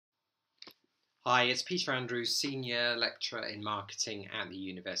Hi, it's Peter Andrews, Senior Lecturer in Marketing at the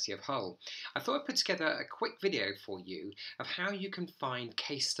University of Hull. I thought I'd put together a quick video for you of how you can find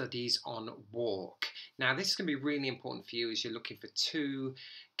case studies on WARC. Now, this is going to be really important for you as you're looking for two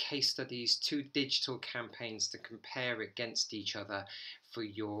case studies, two digital campaigns to compare against each other for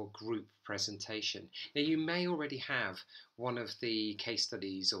your group presentation. Now, you may already have one of the case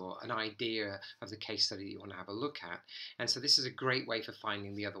studies or an idea of the case study that you want to have a look at, and so this is a great way for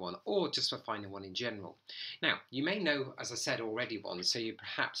finding the other one, or just for finding one in general. Now, you may know, as I said, already one, so you're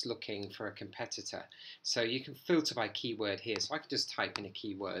perhaps looking for a competitor. So you can filter by keyword here. So I could just type in a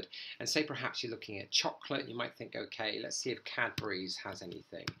keyword and say perhaps you're looking at chocolate. You might think, okay, let's see if Cadbury's has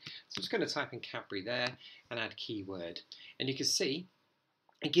anything. So I'm just going to type in Cadbury there and add keyword. And you can see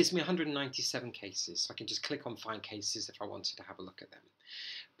it gives me 197 cases. So I can just click on find cases if I wanted to have a look at them.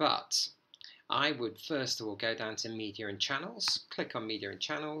 But I would first of all go down to Media and Channels, click on Media and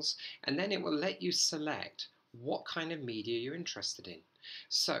Channels, and then it will let you select what kind of media you're interested in.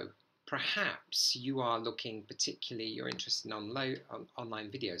 So perhaps you are looking particularly, you're interested in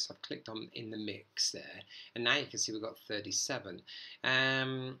online videos. So I've clicked on in the mix there, and now you can see we've got 37.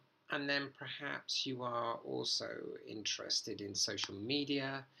 And then perhaps you are also interested in social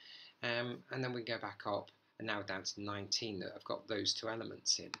media, and then we go back up and now down to 19 that I've got those two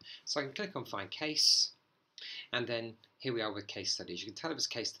elements in. So I can click on Find Case, and then here we are with case studies. You can tell it was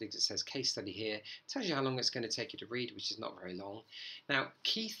case studies. It says case study here. It tells you how long it's going to take you to read, which is not very long. Now,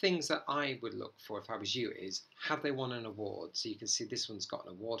 key things that I would look for if I was you is, have they won an award? So you can see this one's got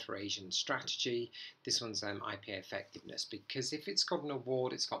an award for Asian strategy. This one's IPA effectiveness, because if it's got an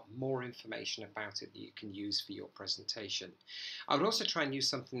award, it's got more information about it that you can use for your presentation. I would also try and use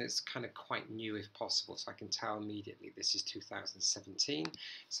something that's kind of quite new if possible, so I can tell immediately this is 2017.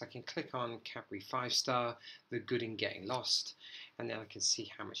 So I can click on Cadbury 5-star, the good in getting lost, and then I can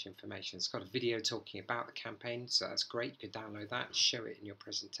see how much information. It's got a video talking about the campaign, so that's great. You could download that, show it in your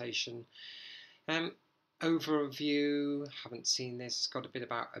presentation. Overview, haven't seen this. It's got a bit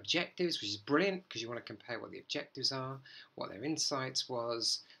about objectives, which is brilliant because you want to compare what the objectives are, what their insights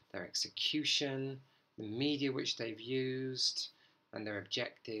was, their execution, the media which they've used, and their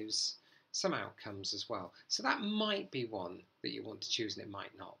objectives, some outcomes as well. So that might be one that you want to choose, and it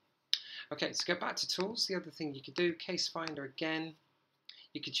might not. Okay, let's go back to tools. The other thing you could do, Case Finder again.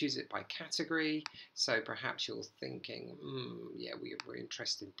 You could choose it by category. So perhaps you're thinking, yeah, we're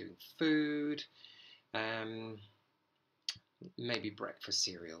interested in doing food, maybe breakfast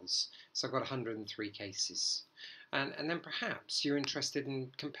cereals. So I've got 103 cases. And then perhaps you're interested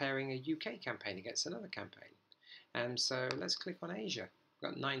in comparing a UK campaign against another campaign. And so let's click on Asia.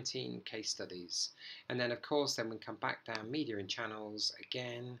 We've got 19 case studies. And then of course, then we come back down, Media and Channels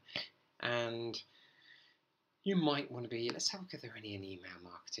again. And you might want to be, let's have a look if there are any in email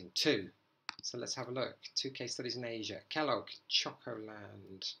marketing too. So let's have a look. 2 case studies in Asia. Kellogg,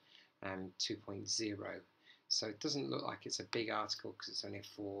 Chocoland 2.0. So it doesn't look like it's a big article because it's only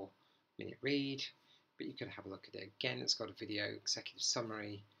a 4-minute read, but you could have a look at it again. It's got a video, executive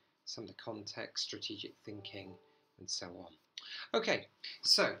summary, some of the context, strategic thinking, and so on. Okay,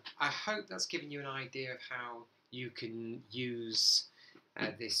 so I hope that's given you an idea of how you can use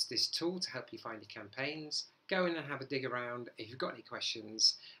this tool to help you find your campaigns. Go in and have a dig around. If you've got any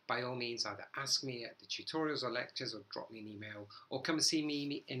questions, by all means either ask me at the tutorials or lectures, or drop me an email, or come and see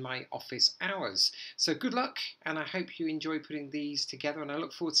me in my office hours. So good luck, and I hope you enjoy putting these together, and I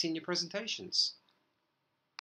look forward to seeing your presentations.